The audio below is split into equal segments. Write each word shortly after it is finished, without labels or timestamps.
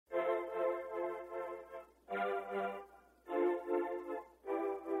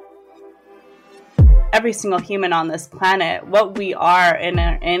every single human on this planet, what we are in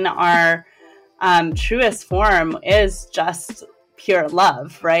our truest form is just pure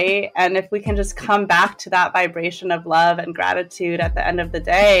love, right? And if we can just come back to that vibration of love and gratitude at the end of the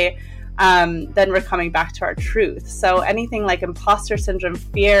day, then we're coming back to our truth. So anything like imposter syndrome,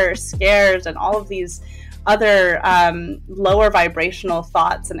 fear, scares, and all of these other lower vibrational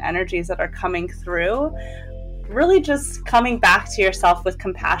thoughts and energies that are coming through, really just coming back to yourself with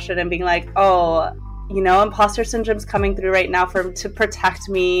compassion and being like, oh, imposter syndrome's coming through right now to protect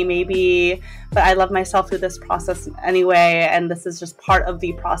me, maybe, but I love myself through this process anyway, and this is just part of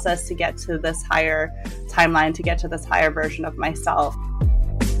the process to get to this higher timeline, to get to this higher version of myself.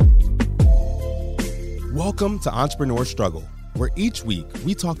 Welcome to Entrepreneur Struggle, where each week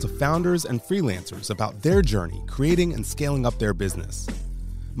we talk to founders and freelancers about their journey creating and scaling up their business.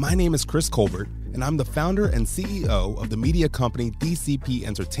 My name is Chris Colbert, and I'm the founder and CEO of the media company DCP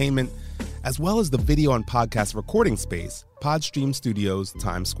Entertainment, as well as the video and podcast recording space, Podstream Studios,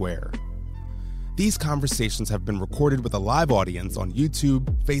 Times Square. These conversations have been recorded with a live audience on YouTube,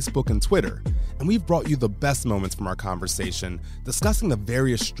 Facebook, and Twitter, and we've brought you the best moments from our conversation, discussing the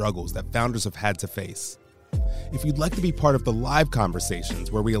various struggles that founders have had to face. If you'd like to be part of the live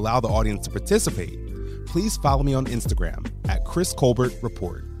conversations where we allow the audience to participate, please follow me on Instagram at Chris Colbert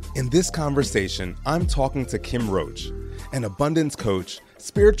Report. In this conversation, I'm talking to Kim Roach, an abundance coach,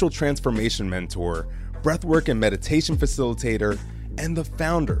 spiritual transformation mentor, breathwork and meditation facilitator, and the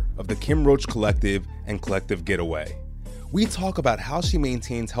founder of the Kim Roach Collective and Collective Getaway. We talk about how she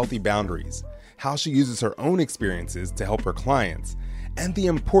maintains healthy boundaries, how she uses her own experiences to help her clients, and the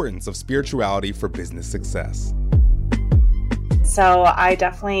importance of spirituality for business success. So I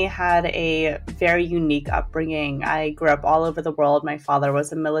definitely had a very unique upbringing. I grew up all over the world. My father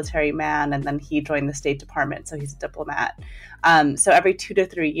was a military man, and then he joined the State Department, so he's a diplomat. So every 2 to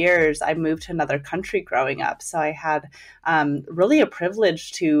 3 years, I moved to another country growing up. So I had really a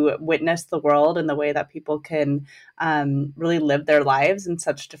privilege to witness the world in the way that people can really live their lives in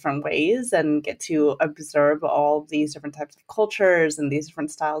such different ways and get to observe all these different types of cultures and these different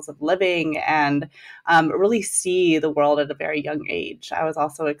styles of living and really see the world at a very young age. I was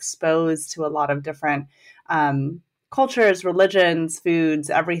also exposed to a lot of different cultures, religions, foods,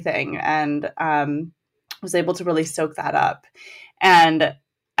 everything, and was able to really soak that up. And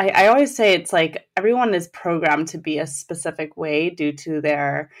I always say it's like everyone is programmed to be a specific way due to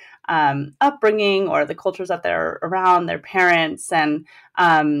their upbringing or the cultures that they're around, their parents. And,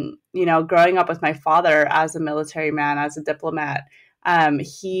 growing up with my father as a military man, as a diplomat,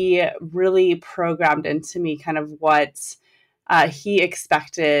 he really programmed into me kind of what he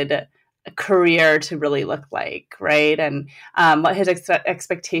expected a career to really look like, right? And what his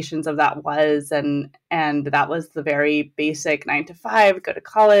expectations of that was, and that was the very basic 9 to 5, go to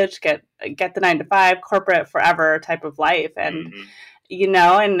college, get the 9 to 5, corporate forever type of life, and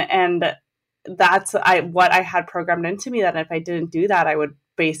and that's what I had programmed into me, that if I didn't do that, I would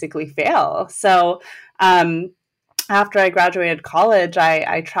basically fail. So after I graduated college,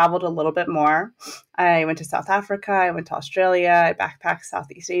 I traveled a little bit more. I went to South Africa, I went to Australia, I backpacked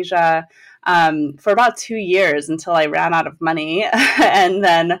Southeast Asia for about 2 years until I ran out of money. And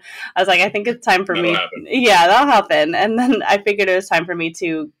then I was like, I think it's time for me. Yeah, that'll happen. And then I figured it was time for me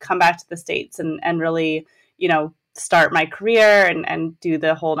to come back to the States and really, start my career and do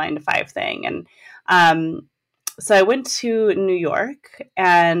the whole 9 to 5 thing. And so I went to New York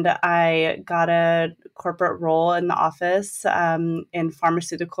and I got a corporate role in the office in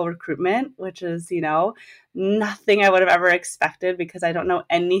pharmaceutical recruitment, which is, nothing I would have ever expected because I don't know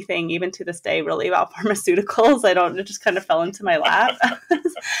anything, even to this day, really about pharmaceuticals. It just kind of fell into my lap.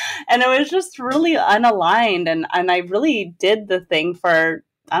 And it was just really unaligned. And I really did the thing for,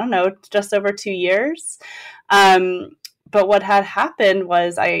 just over 2 years. But what had happened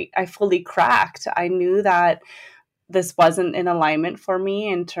was I fully cracked. I knew that this wasn't in alignment for me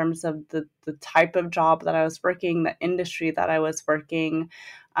in terms of the type of job that I was working, the industry that I was working.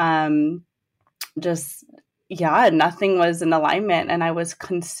 Nothing was in alignment. And I was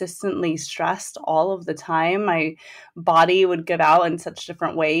consistently stressed all of the time. My body would give out in such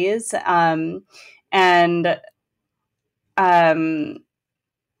different ways.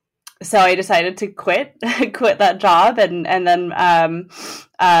 So I decided to quit that job and then,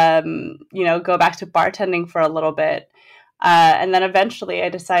 go back to bartending for a little bit. And then eventually I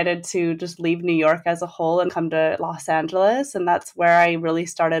decided to just leave New York as a whole and come to Los Angeles. And that's where I really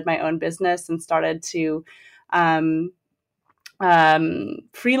started my own business and started to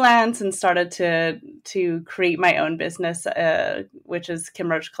freelance and started to create my own business, which is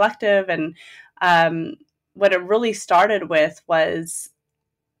Kim Roach Collective. And what it really started with was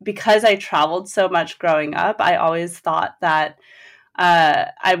because I traveled so much growing up, I always thought that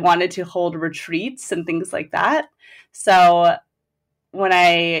I wanted to hold retreats and things like that. So when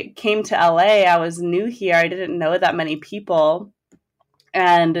I came to LA, I was new here. I didn't know that many people.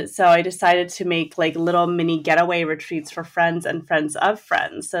 And so I decided to make like little mini getaway retreats for friends and friends of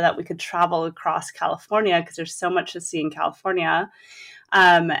friends so that we could travel across California because there's so much to see in California.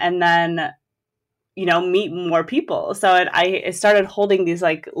 And then, meet more people. So I started holding these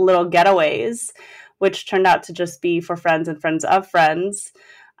like little getaways, which turned out to just be for friends and friends of friends.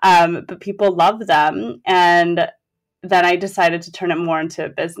 But people love them. And then I decided to turn it more into a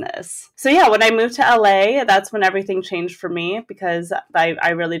business. So yeah, when I moved to LA, that's when everything changed for me because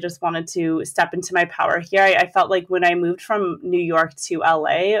I really just wanted to step into my power here. I felt like when I moved from New York to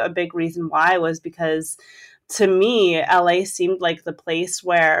LA, a big reason why was because to me, LA seemed like the place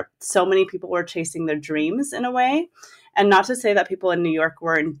where so many people were chasing their dreams in a way. And not to say that people in New York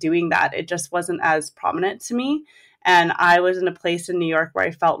weren't doing that, it just wasn't as prominent to me. And I was in a place in New York where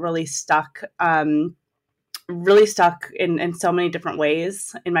I felt really stuck in so many different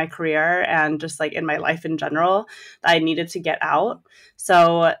ways in my career and just like in my life in general that I needed to get out.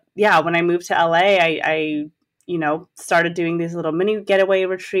 So yeah, when I moved to LA, I started doing these little mini getaway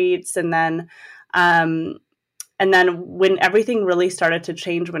retreats. And then when everything really started to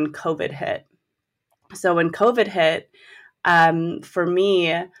change when COVID hit. So when COVID hit, for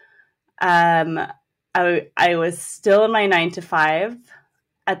me, I was still in my 9 to 5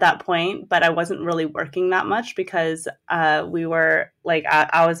 at that point, but I wasn't really working that much because we were like,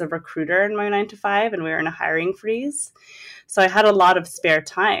 I was a recruiter in my 9 to 5 and we were in a hiring freeze. So I had a lot of spare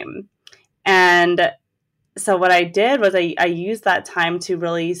time. And so what I did was I used that time to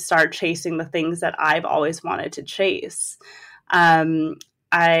really start chasing the things that I've always wanted to chase. Um,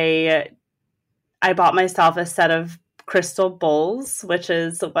 I I bought myself a set of crystal bowls, which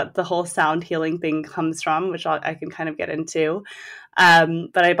is what the whole sound healing thing comes from, which I can kind of get into.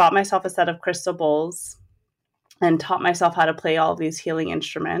 But I bought myself a set of crystal bowls and taught myself how to play all these healing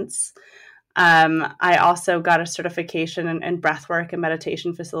instruments. I also got a certification in breathwork and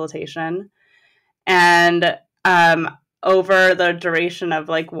meditation facilitation. And over the duration of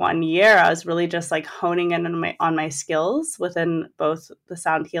like 1 year, I was really just like honing in on my skills within both the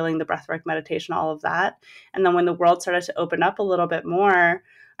sound healing, the breathwork, meditation, all of that. And then when the world started to open up a little bit more,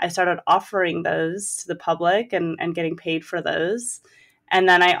 I started offering those to the public and getting paid for those. And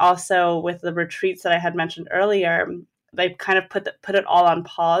then I also, with the retreats that I had mentioned earlier, they kind of put it all on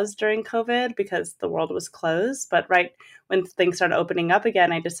pause during COVID because the world was closed. But right when things started opening up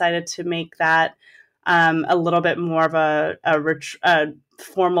again, I decided to make that a little bit more of a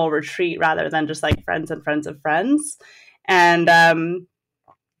formal retreat rather than just like friends and friends of friends.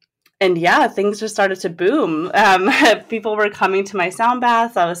 And yeah, things just started to boom. People were coming to my sound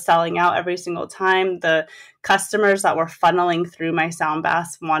baths. I was selling out every single time. The customers that were funneling through my sound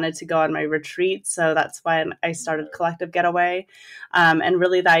baths wanted to go on my retreat. So that's when I started Collective Getaway. And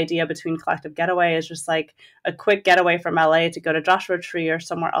really the idea between Collective Getaway is just like a quick getaway from LA to go to Joshua Tree or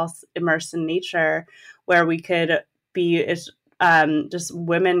somewhere else immersed in nature where we could be just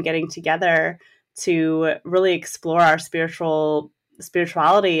women getting together to really explore our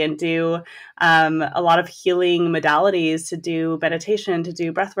spirituality and do a lot of healing modalities, to do meditation, to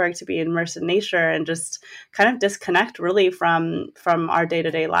do breath work, to be immersed in nature and just kind of disconnect really from our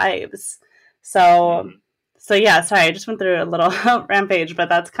day-to-day lives. So yeah, sorry, I just went through a little rampage, but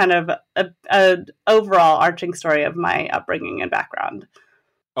that's kind of a overall arching story of my upbringing and background.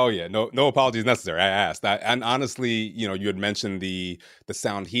 Oh yeah, no apologies necessary. I asked that, and honestly, you had mentioned the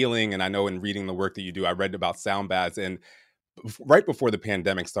sound healing, and I know in reading the work that you do, I read about sound baths, and right before the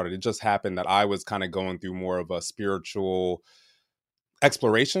pandemic started, it just happened that I was kind of going through more of a spiritual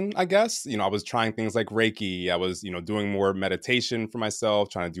exploration, I guess. I was trying things like Reiki. I was, doing more meditation for myself,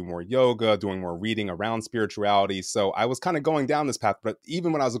 trying to do more yoga, doing more reading around spirituality. So I was kind of going down this path. But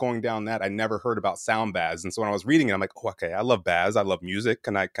even when I was going down that, I never heard about sound baths. And so when I was reading it, I'm like, oh, okay, I love baths. I love music.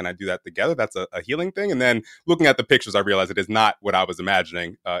 Can I do that together? That's a healing thing. And then looking at the pictures, I realized it is not what I was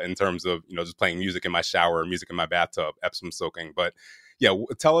imagining in terms of, just playing music in my shower, music in my bathtub, Epsom soaking. But yeah,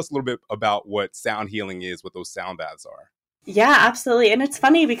 tell us a little bit about what sound healing is, what those sound baths are. Yeah, absolutely. And it's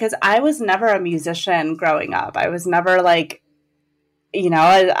funny because I was never a musician growing up. I was never like,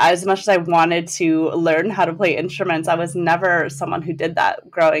 as much as I wanted to learn how to play instruments, I was never someone who did that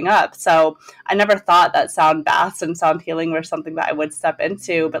growing up. So I never thought that sound baths and sound healing were something that I would step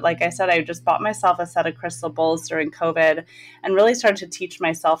into. But like I said, I just bought myself a set of crystal bowls during COVID and really started to teach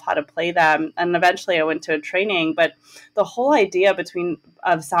myself how to play them. And eventually I went to a training. But the whole idea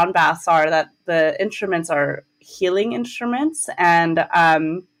of sound baths are that the instruments are healing instruments, and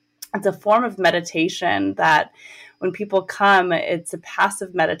It's a form of meditation that when people come, it's a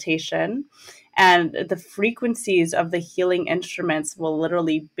passive meditation. And the frequencies of the healing instruments will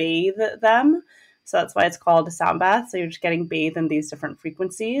literally bathe them. So that's why it's called a sound bath. So you're just getting bathed in these different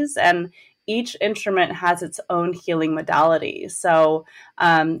frequencies. And each instrument has its own healing modality. So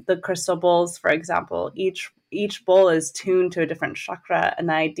the crystal bowls, for example, each bowl is tuned to a different chakra. And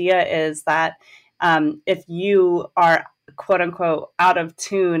the idea is that if you are quote unquote out of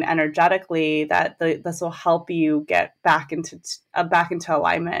tune energetically, that this will help you get back into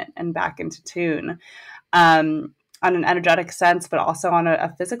alignment and back into tune, on an energetic sense, but also on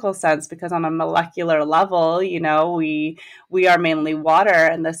a physical sense, because on a molecular level, we are mainly water,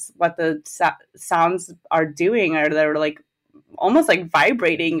 and this what the sounds are doing, are they're like almost like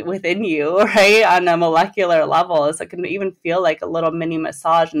vibrating within you, right? On a molecular level. So it can even feel like a little mini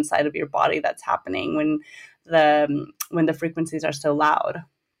massage inside of your body that's happening when the frequencies are so loud.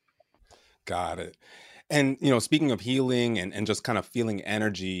 Got it. And, speaking of healing and just kind of feeling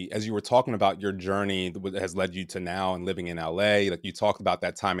energy, as you were talking about your journey that has led you to now and living in LA, like you talked about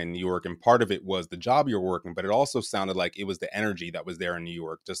that time in New York, and part of it was the job you're working, but it also sounded like it was the energy that was there in New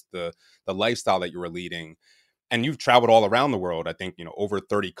York, just the lifestyle that you were leading. And you've traveled all around the world. I think, over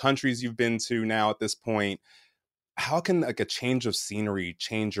 30 countries you've been to now at this point. How can like a change of scenery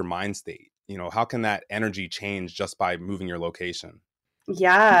change your mind state? How can that energy change just by moving your location?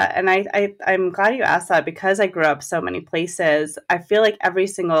 Yeah, and I'm glad you asked that, because I grew up so many places. I feel like every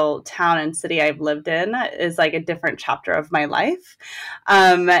single town and city I've lived in is like a different chapter of my life.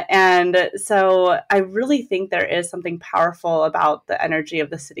 And so I really think there is something powerful about the energy of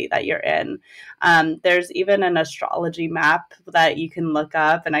the city that you're in. There's even an astrology map that you can look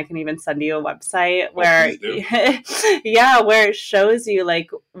up, and I can even send you a website where, yeah, where it shows you like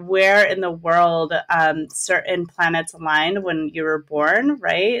where in the world certain planets aligned when you were born,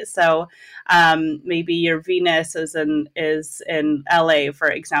 right? So maybe your Venus is in LA, for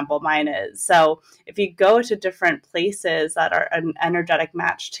example. Mine is. So if you go to different places that are an energetic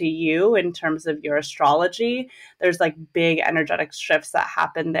match to you in terms of your astrology, there's like big energetic shifts that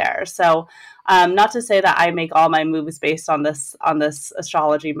happen there. So not to say that I make all my moves based on this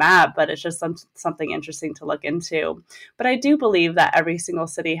astrology map, but it's just something interesting to look into. But I do believe that every single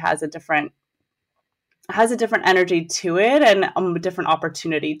city has a different energy to it, and a different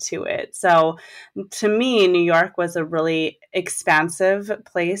opportunity to it. So to me, New York was a really expansive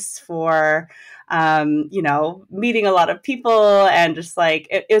place for meeting a lot of people, and just like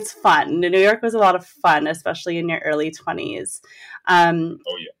it's fun. New York was a lot of fun, especially in your early 20s. Oh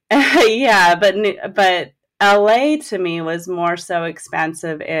yeah. Yeah, but LA to me was more so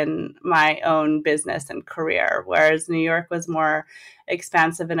expansive in my own business and career, whereas New York was more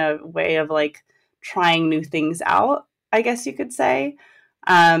expansive in a way of like trying new things out, I guess you could say.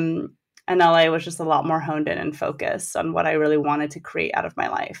 And LA was just a lot more honed in and focused on what I really wanted to create out of my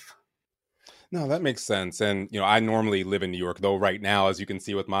life. No, that makes sense. And, I normally live in New York, though right now, as you can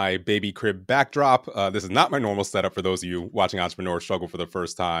see with my baby crib backdrop, this is not my normal setup for those of you watching Entrepreneur Struggle for the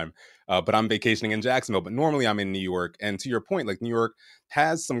first time. But I'm vacationing in Jacksonville, but normally I'm in New York. And to your point, like New York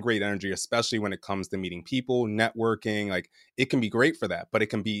has some great energy, especially when it comes to meeting people, networking. Like it can be great for that, but it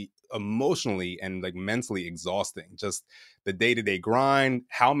can be emotionally and like mentally exhausting. Just the day-to-day grind,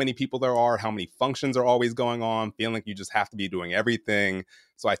 how many people there are, how many functions are always going on, feeling like you just have to be doing everything.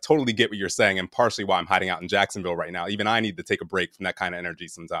 So I totally get what you're saying, and partially why I'm hiding out in Jacksonville right now. Even I need to take a break from that kind of energy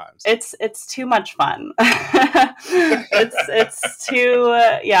sometimes. It's too much fun. It's too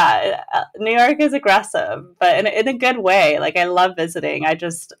yeah. New York is aggressive, but in a good way. Like I love visiting. I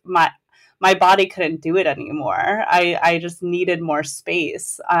just my body couldn't do it anymore. I just needed more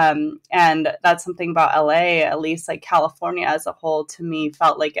space. And that's something about LA, at least like California as a whole, to me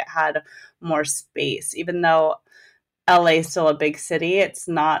felt like it had more space, even though LA is still a big city. It's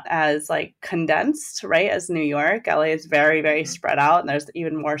not as like condensed, right, as New York. LA is very, very spread out, and there's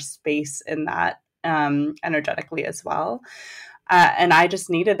even more space in that, energetically as well. And I just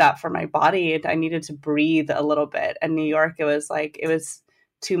needed that for my body. I needed to breathe a little bit. And New York, it was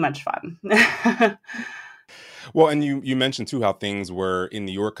too much fun. Well, and you mentioned too how things were in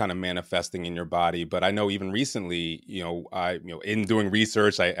New York kind of manifesting in your body, but I know even recently, in doing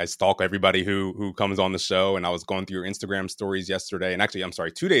research, I stalk everybody who comes on the show, and I was going through your Instagram stories yesterday, and actually, I'm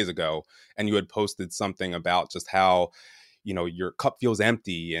sorry, 2 days ago, and you had posted something about just how your cup feels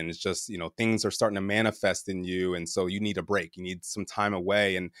empty, and it's just, things are starting to manifest in you. And so you need a break, you need some time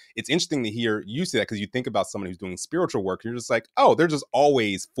away. And it's interesting to hear you say that, because you think about someone who's doing spiritual work, and you're just like, oh, they're just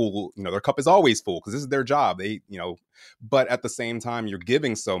always full, their cup is always full because this is their job. But at the same time, you're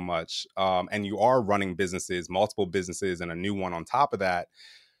giving so much, and you are running businesses, multiple businesses, and a new one on top of that.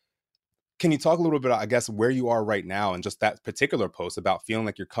 Can you talk a little bit, I guess, where you are right now and just that particular post about feeling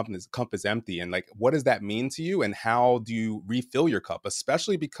like your cup is empty, and like what does that mean to you, and how do you refill your cup,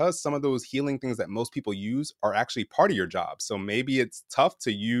 especially because some of those healing things that most people use are actually part of your job. So maybe it's tough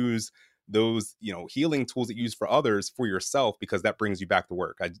to use those, healing tools that you use for others for yourself because that brings you back to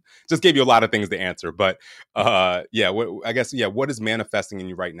work. I just gave you a lot of things to answer, but what is manifesting in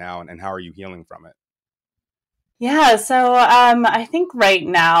you right now, and how are you healing from it? Yeah, so I think right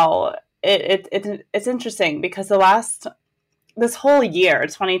now it's interesting because this whole year,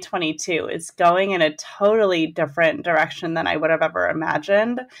 2022, is going in a totally different direction than I would have ever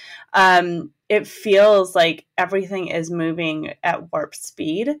imagined. It feels like everything is moving at warp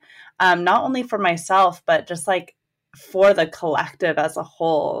speed, not only for myself, but just like for the collective as a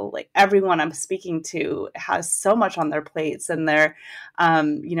whole. Like everyone I'm speaking to has so much on their plates, and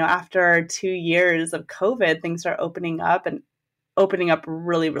after 2 years of COVID, things are opening up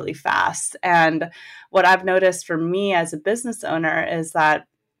really, really fast. And what I've noticed for me as a business owner is that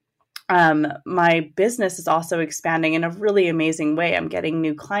my business is also expanding in a really amazing way. I'm getting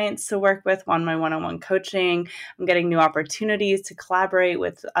new clients to work with on my one-on-one coaching. I'm getting new opportunities to collaborate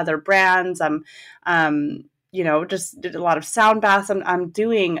with other brands. Just did a lot of sound baths. I'm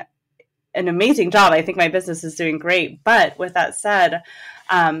doing an amazing job. I think my business is doing great. But with that said,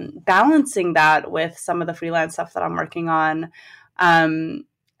 balancing that with some of the freelance stuff that I'm working on,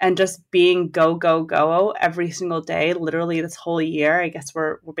 and just being go, go, go every single day, literally this whole year. I guess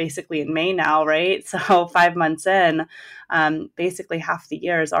we're basically in May now, right? So 5 months in, basically half the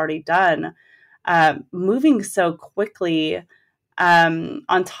year is already done. Moving so quickly,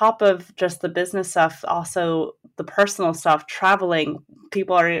 on top of just the business stuff, also the personal stuff, traveling,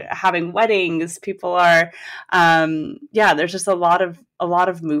 people are having weddings, people are, there's just a lot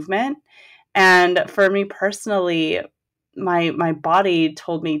of movement. And for me personally, my body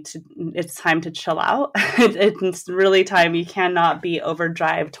told me it's time to chill out. It's really time. You cannot be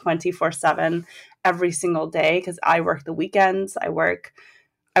overdrive 24/7 every single day, because I work the weekends. I work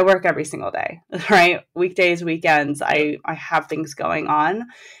every single day, right? Weekdays, weekends, I have things going on.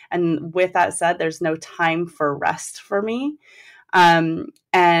 And with that said, there's no time for rest for me. And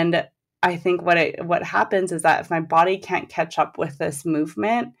I think what happens is that if my body can't catch up with this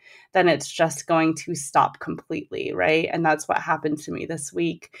movement, then it's just going to stop completely, right? And that's what happened to me this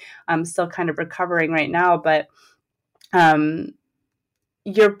week. I'm still kind of recovering right now, but um,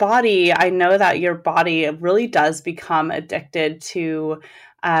 your body, I know that your body really does become addicted to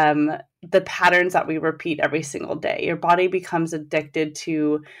the patterns that we repeat every single day. Your body becomes addicted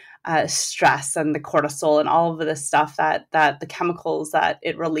to stress and the cortisol and all of this stuff that the chemicals that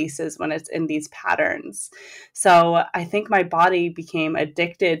it releases when it's in these patterns. So I think my body became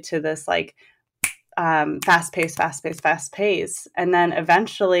addicted to this like fast pace, fast pace, fast pace. And then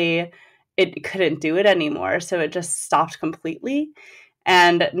eventually it couldn't do it anymore. So it just stopped completely.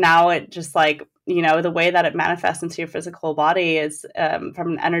 And now it just like, the way that it manifests into your physical body is from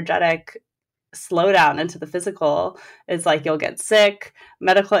an energetic slowdown into the physical is like you'll get sick,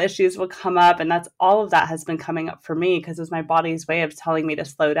 medical issues will come up. And that's all of that has been coming up for me because it's my body's way of telling me to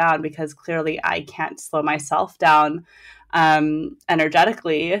slow down, because clearly I can't slow myself down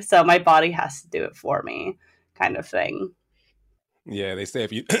energetically. So my body has to do it for me, kind of thing. Yeah, they say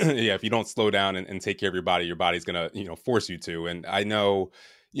if you if you don't slow down and take care of your body's gonna, force you to. And I know,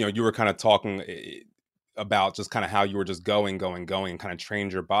 you were kind of talking about just kind of how you were just going, going, going, and kind of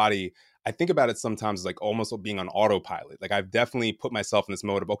trained your body. I think about it sometimes as like almost being on autopilot. Like I've definitely put myself in this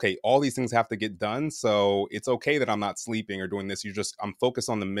mode of, okay, all these things have to get done. So it's okay that I'm not sleeping or doing this. I'm focused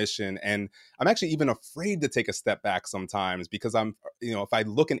on the mission. And I'm actually even afraid to take a step back sometimes because if I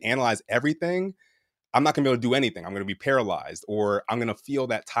look and analyze everything, I'm not going to be able to do anything. I'm going to be paralyzed, or I'm going to feel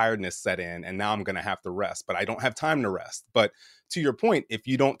that tiredness set in, and now I'm going to have to rest, but I don't have time to rest. But to your point, if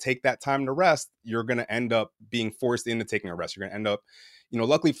you don't take that time to rest, you're going to end up being forced into taking a rest. You're going to end up,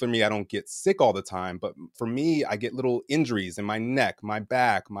 luckily for me, I don't get sick all the time, but for me, I get little injuries in my neck, my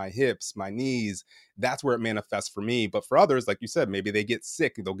back, my hips, my knees. That's where it manifests for me. But for others, like you said, maybe they get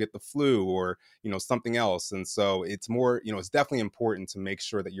sick, they'll get the flu or, something else. And so it's more, it's definitely important to make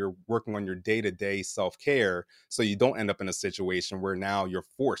sure that you're working on your day-to-day self-care so you don't end up in a situation where now you're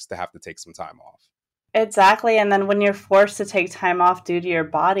forced to have to take some time off. Exactly. And then when you're forced to take time off due to your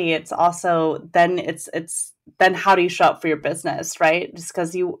body, it's also then it's then how do you show up for your business, right? Just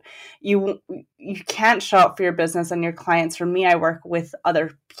because you can't show up for your business and your clients. For me, I work with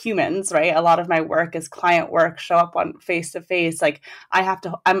other humans, right? A lot of my work is client work, show up on face to face. Like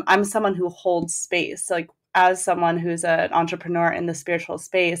I'm someone who holds space. Like as someone who's an entrepreneur in the spiritual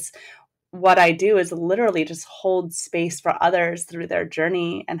space, what I do is literally just hold space for others through their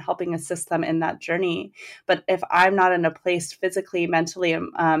journey and helping assist them in that journey. But if I'm not in a place physically, mentally,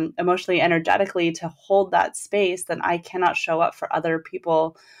 emotionally, energetically to hold that space, then I cannot show up for other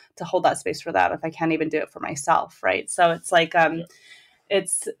people to hold that space for that if I can't even do it for myself, right? So it's like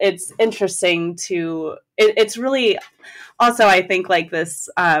it's interesting it's really also, I think, like this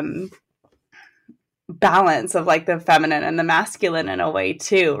balance of like the feminine and the masculine in a way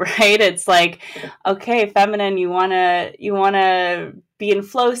too, right? It's like, okay, feminine, you want to be in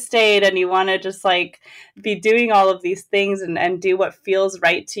flow state, and you want to just like be doing all of these things and do what feels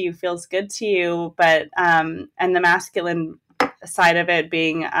right to you, feels good to you. But and the masculine side of it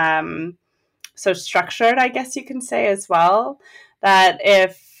being so structured, I guess you can say as well, that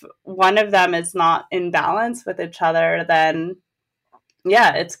if one of them is not in balance with each other, then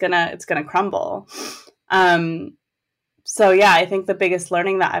yeah, it's gonna crumble. Um, so yeah, I think the biggest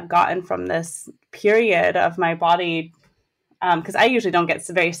learning that I've gotten from this period of my body, because I usually don't get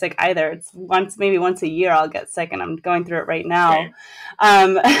very sick either. It's maybe once a year I'll get sick, and I'm going through it right now.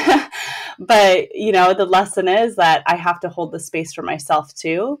 Um, but the lesson is that I have to hold the space for myself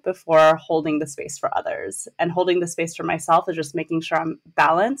too before holding the space for others. And holding the space for myself is just making sure I'm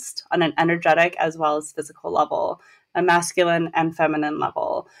balanced on an energetic as well as physical level, a masculine and feminine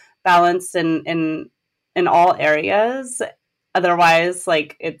level, balanced in all areas. Otherwise,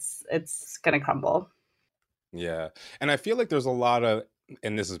 like it's gonna crumble. Yeah. And I feel like there's a lot of,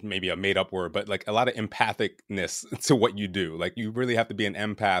 and this is maybe a made up word, but like a lot of empathicness to what you do. Like you really have to be an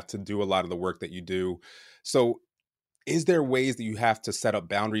empath to do a lot of the work that you do. So is there ways that you have to set up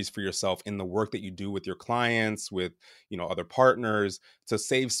boundaries for yourself in the work that you do with your clients, with, other partners, to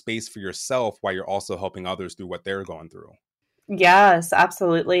save space for yourself while you're also helping others through what they're going through? Yes,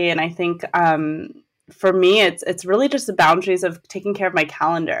 absolutely. And I think for me, it's really just the boundaries of taking care of my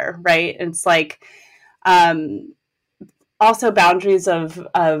calendar, right? It's like um, also boundaries of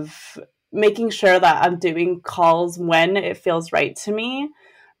making sure that I'm doing calls when it feels right to me,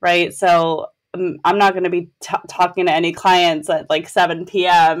 right? So I'm not going to be talking to any clients at like 7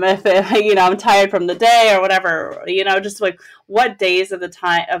 p.m. if I'm tired from the day or whatever. Just like what times of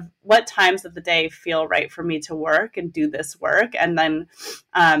the day feel right for me to work and do this work, and then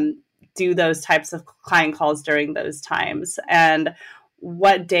do those types of client calls during those times. And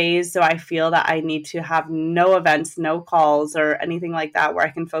what days do I feel that I need to have no events, no calls, or anything like that, where I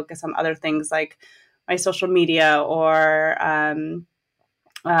can focus on other things like my social media or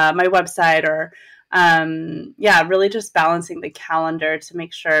my website, or yeah, really just balancing the calendar to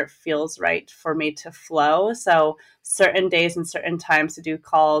make sure it feels right for me to flow. So certain days and certain times to do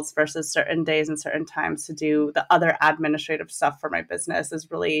calls versus certain days and certain times to do the other administrative stuff for my business is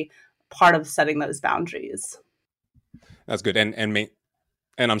really part of setting those boundaries. That's good.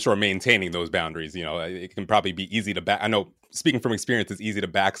 And I'm sure maintaining those boundaries, it can probably be easy to I know, speaking from experience, it's easy to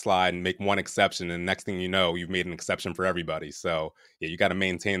backslide and make one exception, and next thing you know, you've made an exception for everybody. So yeah, you got to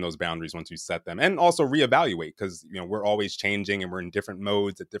maintain those boundaries once you set them, and also reevaluate, because we're always changing and we're in different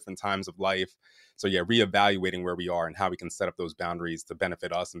modes at different times of life. So yeah, reevaluating where we are and how we can set up those boundaries to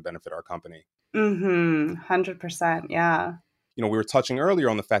benefit us and benefit our company. 100%. Yeah. We were touching earlier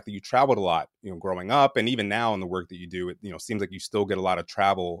on the fact that you traveled a lot, growing up, and even now in the work that you do, it, seems like you still get a lot of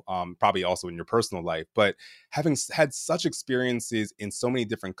travel, probably also in your personal life. But having had such experiences in so many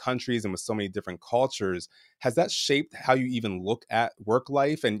different countries and with so many different cultures, has that shaped how you even look at work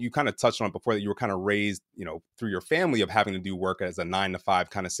life? And you kind of touched on it before that you were kind of raised, through your family of having to do work as a 9 to 5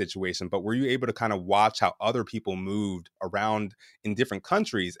 kind of situation. But were you able to kind of watch how other people moved around in different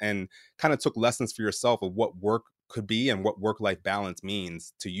countries and kind of took lessons for yourself of what work could be and what work-life balance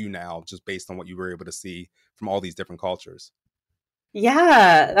means to you now, just based on what you were able to see from all these different cultures?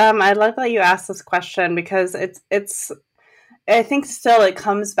 Yeah, I love that you asked this question, because it's I think still it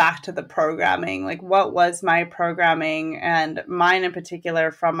comes back to the programming. Like, what was my programming? And mine in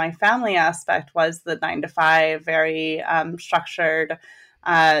particular, from my family aspect, was the 9 to 5, very structured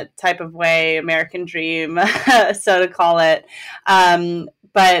type of way, American dream, so to call it.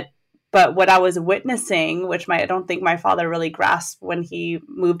 But what I was witnessing, which I don't think my father really grasped when he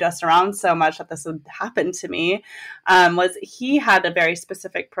moved us around so much that this would happen to me, was he had a very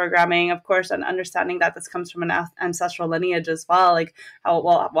specific programming, of course, and understanding that this comes from an ancestral lineage as well. Like, how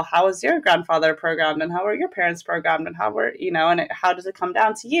was your grandfather programmed, and how were your parents programmed, and how does it come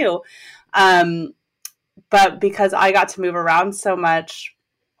down to you? But because I got to move around so much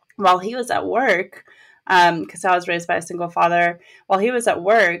while he was at work, because I was raised by a single father, while he was at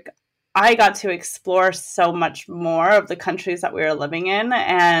work, I got to explore so much more of the countries that we were living in,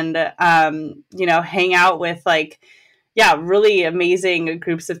 and hang out with, like, yeah, really amazing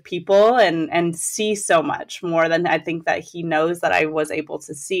groups of people and see so much more than I think that he knows that I was able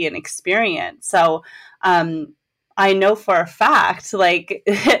to see and experience. So I know for a fact, like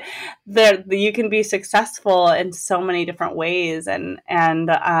there you can be successful in so many different ways, and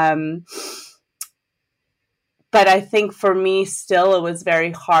but I think for me, still, it was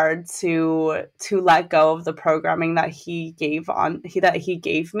very hard to let go of the programming that he gave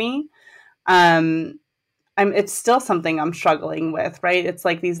me. Um, it's still something I'm struggling with, right? It's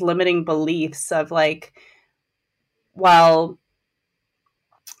like these limiting beliefs of like, well,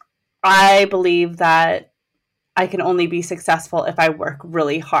 I believe that I can only be successful if I work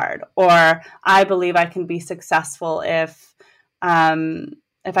really hard, or I believe I can be successful um,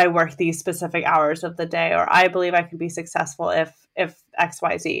 if I work these specific hours of the day, or I believe I can be successful if X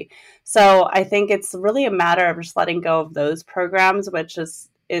Y Z. So I think it's really a matter of just letting go of those programs, which is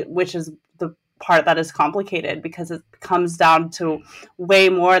the part that is complicated because it comes down to way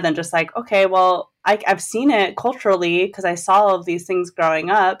more than just like, okay, well, I've seen it culturally because I saw all of these things growing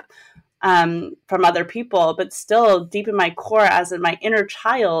up from other people, but still deep in my core, as in my inner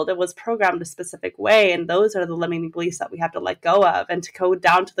child, it was programmed a specific way. And those are the limiting beliefs that we have to let go of. And to go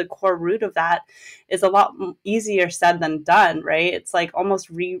down to the core root of that is a lot easier said than done, right? It's like almost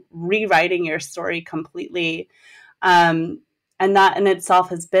rewriting your story completely. And that in itself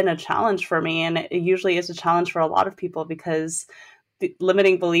has been a challenge for me. And it usually is a challenge for a lot of people because the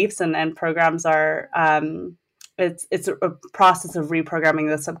limiting beliefs and programs are it's a process of reprogramming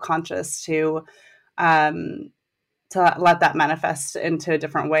the subconscious um, to let that manifest into a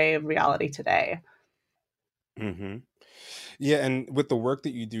different way of reality today. Hmm. Yeah, and with the work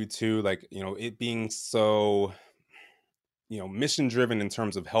that you do too, like, it being so, mission driven in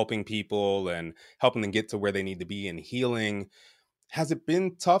terms of helping people and helping them get to where they need to be and healing. Has it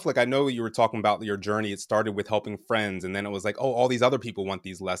been tough? Like, I know you were talking about your journey. It started with helping friends, and then it was like, oh, all these other people want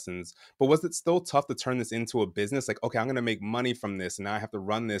these lessons. But was it still tough to turn this into a business? Like, okay, I'm going to make money from this, and now I have to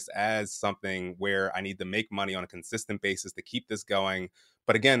run this as something where I need to make money on a consistent basis to keep this going.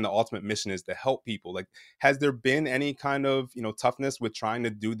 But again, the ultimate mission is to help people. Like, has there been any kind of, toughness with trying to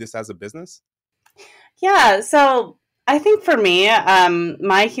do this as a business? Yeah, so I think for me,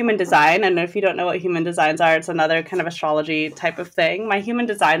 my human design, and if you don't know what human designs are, it's another kind of astrology type of thing. My human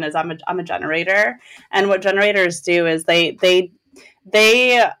design is I'm a generator, and what generators do is they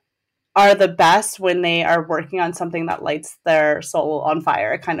are the best when they are working on something that lights their soul on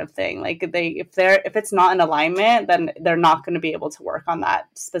fire, kind of thing. Like if it's not in alignment, then they're not going to be able to work on that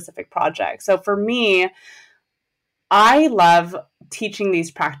specific project. So for me, I love teaching these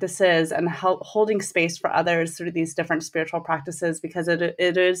practices and holding space for others through these different spiritual practices because it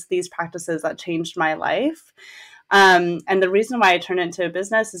is these practices that changed my life. And the reason why I turned it into a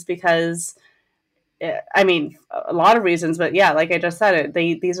business is because I mean, a lot of reasons, but yeah, like I just said,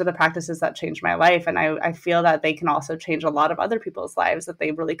 these are the practices that changed my life, and I feel that they can also change a lot of other people's lives if they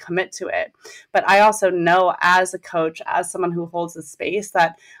really commit to it. But I also know, as a coach, as someone who holds the space,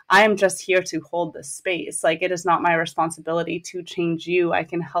 that I am just here to hold the space. Like it is not my responsibility to change you. I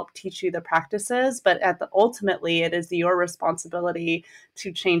can help teach you the practices, but ultimately, it is your responsibility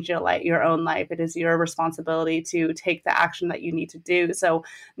to change your own life. It is your responsibility to take the action that you need to do. So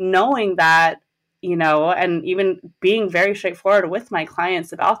knowing that, and even being very straightforward with my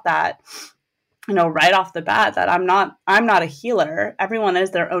clients about that, right off the bat, that I'm not a healer. Everyone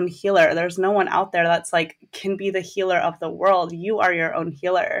is their own healer. There's no one out there that's like can be the healer of the world. You are your own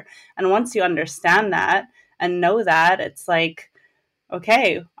healer. And once you understand that and know that, it's like,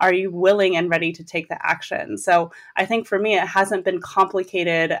 okay, are you willing and ready to take the action? So I think for me, it hasn't been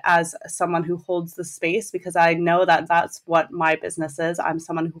complicated as someone who holds the space because I know that that's what my business is. I'm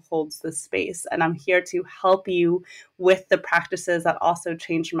someone who holds the space and I'm here to help you with the practices that also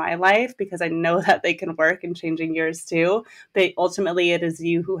changed my life because I know that they can work in changing yours too. But ultimately, it is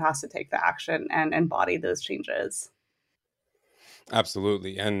you who has to take the action and embody those changes.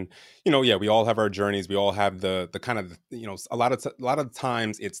 Absolutely. And yeah, we all have our journeys. We all have the kind of, a lot of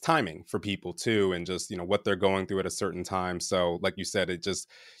times it's timing for people too, and just, what they're going through at a certain time. So like you said, it just,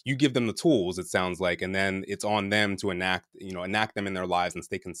 you give them the tools, it sounds like, and then it's on them to enact them in their lives and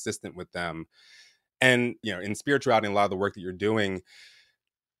stay consistent with them. And, in spirituality and a lot of the work that you're doing,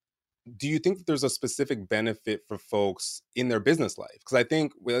 do you think that there's a specific benefit for folks in their business life? Because I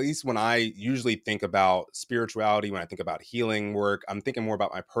think, well, at least when I usually think about spirituality, when I think about healing work, I'm thinking more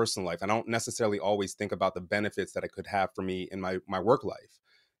about my personal life. I don't necessarily always think about the benefits that it could have for me in my work life.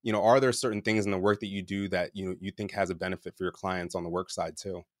 Are there certain things in the work that you do that you think has a benefit for your clients on the work side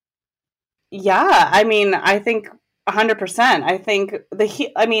too? Yeah, I mean, I think 100%. I think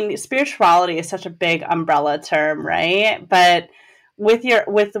I mean, spirituality is such a big umbrella term, right? But with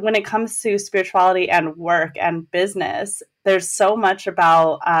when it comes to spirituality and work and business, there's so much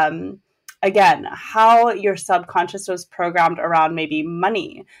about again, how your subconscious was programmed around maybe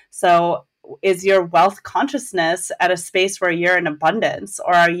money. So is your wealth consciousness at a space where you're in abundance,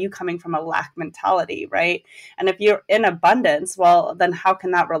 or are you coming from a lack mentality, right? And if you're in abundance, well, then how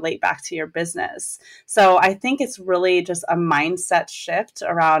can that relate back to your business? So I think it's really just a mindset shift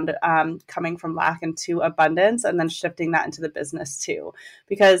around coming from lack into abundance, and then shifting that into the business too.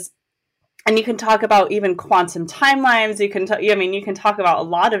 Because, and you can talk about even quantum timelines. You can talk about a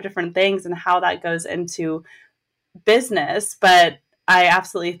lot of different things and how that goes into business. But I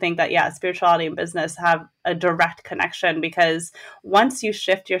absolutely think that, yeah, spirituality and business have a direct connection, because once you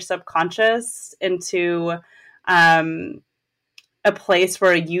shift your subconscious into a place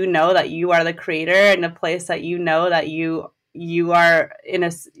where you know that you are the creator, and a place that you know that you are in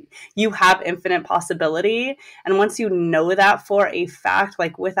a you have infinite possibility, and once you know that for a fact,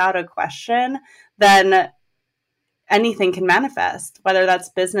 like without a question, then anything can manifest, whether that's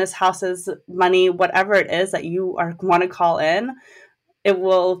business, houses, money, whatever it is that you want to call in. It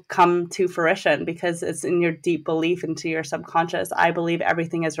will come to fruition because it's in your deep belief into your subconscious. I believe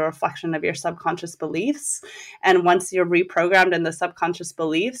everything is a reflection of your subconscious beliefs. And once you're reprogrammed in the subconscious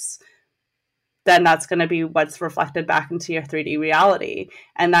beliefs, then that's going to be what's reflected back into your 3D reality.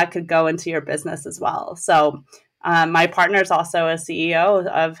 And that could go into your business as well. So my partner is also a CEO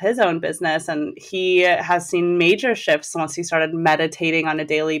of his own business, and he has seen major shifts once he started meditating on a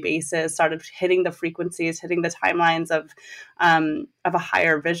daily basis, started hitting the frequencies, hitting the timelines of a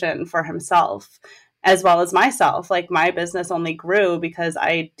higher vision for himself, as well as myself. Like, my business only grew because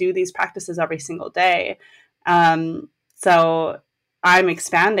I do these practices every single day. So I'm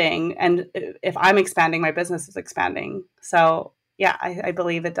expanding, and if I'm expanding, my business is expanding. So yeah, I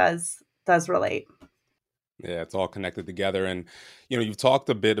believe it does relate. Yeah, it's all connected together. And, you've talked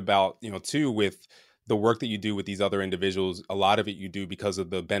a bit about, too, with the work that you do with these other individuals. A lot of it you do because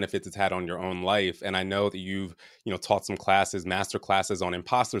of the benefits it's had on your own life. And I know that you've, taught some classes, master classes on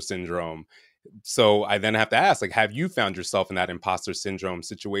imposter syndrome. So I then have to ask, like, have you found yourself in that imposter syndrome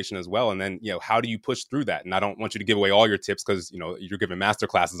situation as well? And then, how do you push through that? And I don't want you to give away all your tips because, you're giving master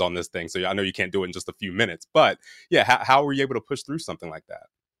classes on this thing. So I know you can't do it in just a few minutes. But yeah, how were you able to push through something like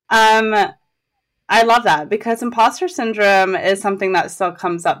that? I love that, because imposter syndrome is something that still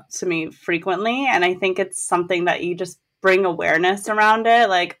comes up to me frequently. And I think it's something that you just bring awareness around it.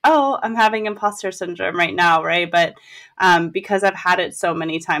 Like, oh, I'm having imposter syndrome right now, right? But because I've had it so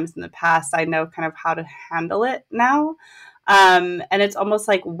many times in the past, I know kind of how to handle it now. And it's almost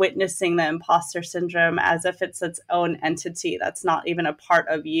like witnessing the imposter syndrome as if it's its own entity that's not even a part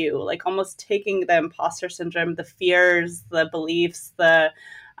of you. Like, almost taking the imposter syndrome, the fears, the beliefs,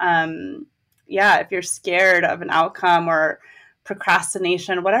 if you're scared of an outcome or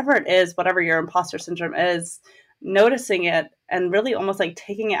procrastination, whatever it is, whatever your imposter syndrome is, noticing it and really almost like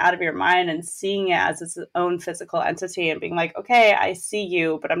taking it out of your mind and seeing it as its own physical entity, and being like, okay, I see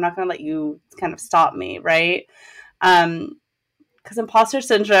you, but I'm not going to let you kind of stop me, right? Because imposter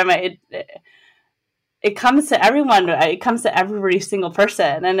syndrome, it comes to everyone. It comes to every single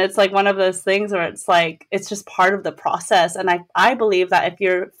person. And it's like one of those things where it's like, it's just part of the process. And I believe that if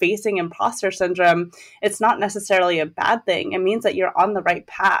you're facing imposter syndrome, it's not necessarily a bad thing. It means that you're on the right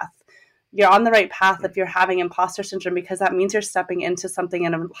path. You're on the right path if you're having imposter syndrome, because that means you're stepping into something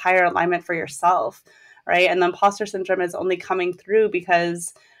in a higher alignment for yourself, right? And the imposter syndrome is only coming through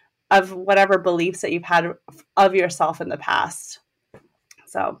because of whatever beliefs that you've had of yourself in the past.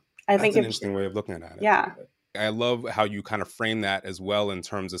 So I That's think an interesting way of looking at it. Yeah. I love how you kind of frame that as well, in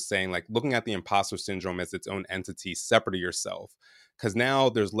terms of saying, like, looking at the imposter syndrome as its own entity separate of yourself. Because now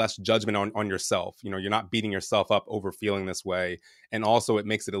there's less judgment on yourself. You're not beating yourself up over feeling this way. And also it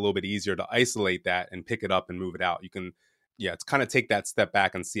makes it a little bit easier to isolate that and pick it up and move it out. You can, it's kind of take that step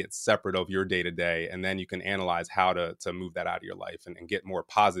back and see it separate of your day to day. And then you can analyze how to move that out of your life and get more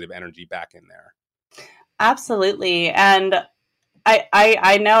positive energy back in there. Absolutely. And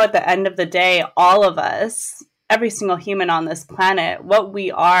I know at the end of the day, all of us, every single human on this planet, what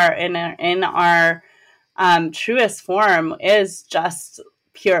we are in our truest form is just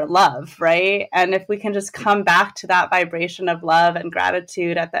pure love, right? And if we can just come back to that vibration of love and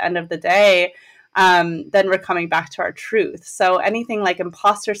gratitude at the end of the day, then we're coming back to our truth. So anything like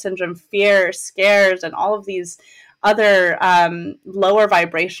imposter syndrome, fear, scares, and all of these other lower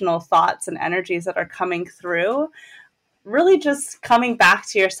vibrational thoughts and energies that are coming through, really just coming back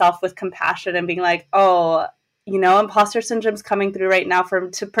to yourself with compassion and being like, oh, imposter syndrome's coming through right now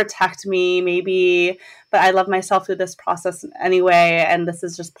to protect me, maybe, but I love myself through this process anyway. And this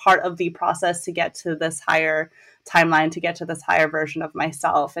is just part of the process to get to this higher timeline, to get to this higher version of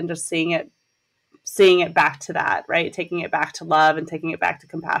myself, and just seeing it back to that, right? Taking it back to love and taking it back to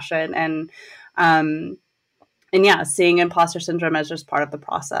compassion. Um, and yeah, seeing imposter syndrome as just part of the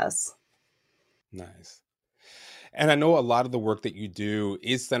process. Nice. And I know a lot of the work that you do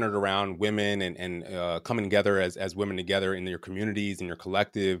is centered around women and coming together as women together in your communities and your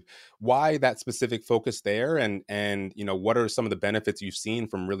collective. Why that specific focus there, and what are some of the benefits you've seen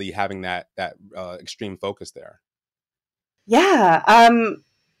from really having that extreme focus there? Yeah.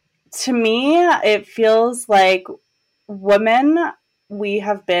 To me, it feels like women, we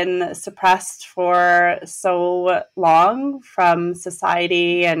have been suppressed for so long from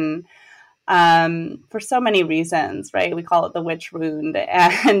society, and for so many reasons, right? We call it the witch wound,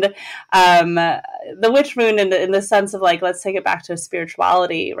 and the witch wound in the sense of like, let's take it back to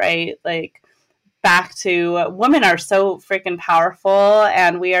spirituality, right? Like, back to women are so freaking powerful,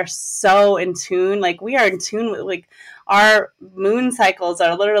 and we are so in tune. Like, we are in tune with, like, our moon cycles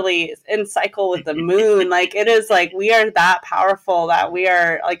are literally in cycle with the moon. Like, it is like we are that powerful that we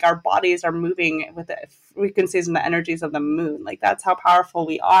are like, our bodies are moving with the frequencies and the energies of the moon. Like, that's how powerful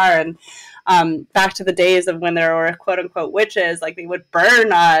we are. And back to the days of when there were quote unquote witches, like, they would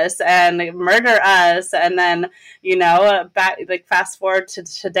burn us and murder us, and then back, like, fast forward to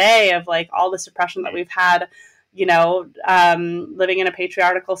today of like all the suppression that we've had, living in a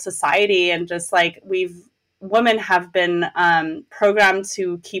patriarchal society, and just like women have been programmed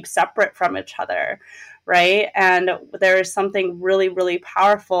to keep separate from each other, right? And there is something really, really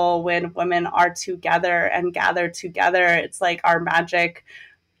powerful when women are together and gather together. It's like our magic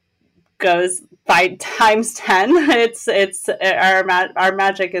goes by times 10. It's our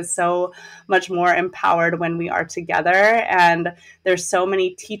magic is so much more empowered when we are together, and there's so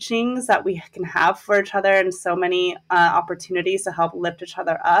many teachings that we can have for each other, and so many opportunities to help lift each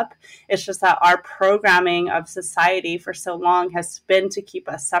other up. It's just that our programming of society for so long has been to keep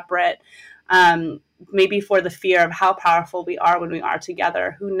us separate, maybe for the fear of how powerful we are when we are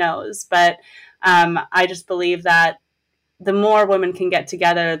together, who knows. But I just believe that the more women can get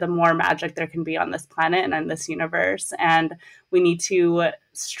together, the more magic there can be on this planet and in this universe. And we need to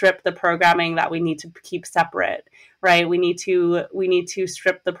strip the programming that we need to keep separate, right? We need to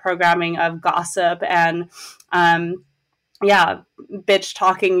strip the programming of gossip and, bitch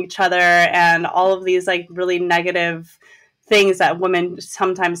talking each other and all of these like really negative things that women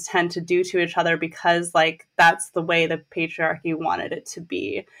sometimes tend to do to each other, because like that's the way the patriarchy wanted it to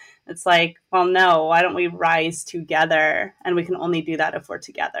be. It's like, well, no, why don't we rise together? And we can only do that if we're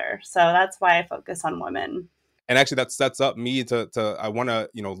together. So that's why I focus on women. And actually, that sets up me to I want to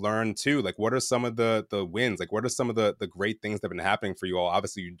learn too. Like, what are some of the wins? Like, what are some of the great things that have been happening for you all?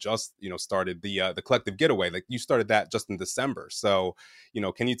 Obviously, you just started the collective getaway. Like, you started that just in December. So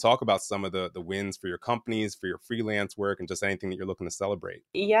can you talk about some of the wins for your companies, for your freelance work, and just anything that you're looking to celebrate?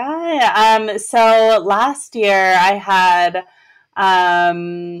 Yeah. So last year I had.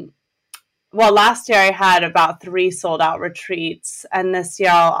 Last year I had about 3 sold out retreats, and this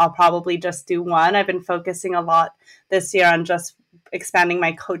year I'll probably just do one. I've been focusing a lot this year on just expanding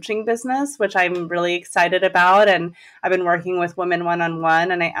my coaching business, which I'm really excited about. And I've been working with women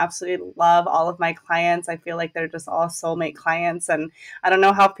one-on-one, and I absolutely love all of my clients. I feel like they're just all soulmate clients. And I don't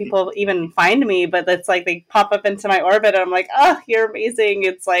know how people even find me, but it's like they pop up into my orbit and I'm like, oh, you're amazing.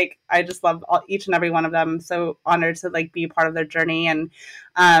 It's like, I just love each and every one of them. I'm so honored to like be a part of their journey. And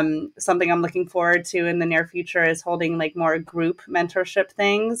something I'm looking forward to in the near future is holding like more group mentorship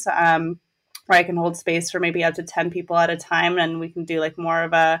things. Where I can hold space for maybe up to 10 people at a time, and we can do like more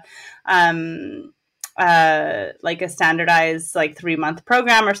of a like a standardized like 3-month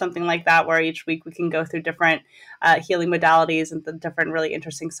program or something like that, where each week we can go through different healing modalities and the different really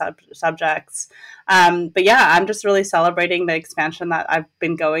interesting subjects. But yeah, I'm just really celebrating the expansion that I've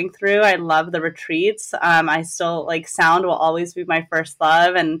been going through. I love the retreats. I still like sound will always be my first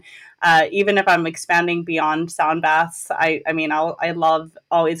love, and even if I'm expanding beyond sound baths, I love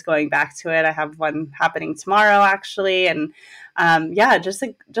always going back to it. I have one happening tomorrow actually, and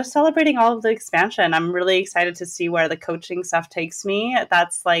just celebrating all of the expansion. I'm really excited to see where the coaching stuff takes me.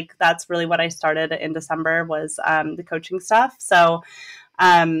 That's really what I started in December was the coaching stuff. So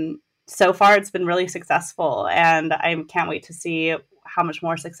so far it's been really successful, and I can't wait to see how much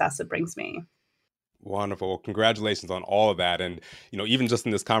more success it brings me. Wonderful. Well, congratulations on all of that. And, even just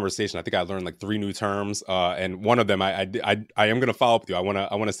in this conversation, I think I learned like 3 new terms. And one of them, I am going to follow up with you. I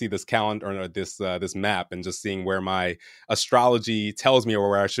want to see this calendar or this map and just seeing where my astrology tells me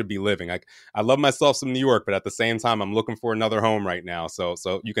or where I should be living. I love myself some New York, but at the same time, I'm looking for another home right now. So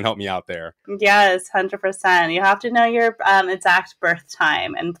you can help me out there. Yes, 100%. You have to know your exact birth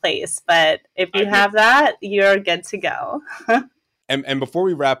time and place. But if you have that, you're good to go. And before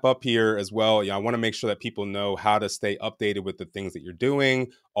we wrap up here as well, I want to make sure that people know how to stay updated with the things that you're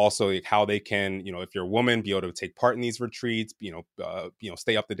doing. Also, like how they can, if you're a woman, be able to take part in these retreats.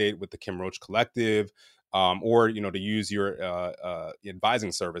 Stay up to date with the Kim Roach Collective, or to use your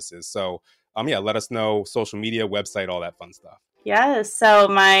advising services. So, let us know social media, website, all that fun stuff. Yes. So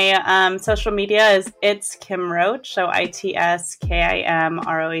my social media is It's Kim Roach. So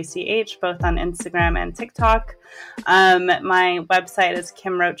ITSKIMROACH, both on Instagram and TikTok. My website is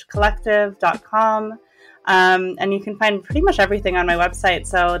kimroachcollective.com. And you can find pretty much everything on my website.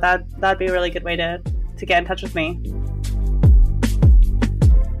 So that'd be a really good way to get in touch with me.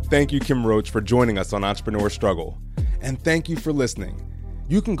 Thank you, Kim Roach, for joining us on Entrepreneur Struggle. And thank you for listening.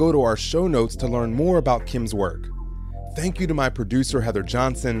 You can go to our show notes to learn more about Kim's work. Thank you to my producer, Heather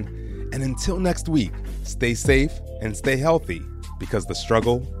Johnson. And until next week, stay safe and stay healthy because the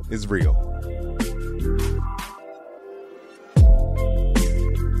struggle is real.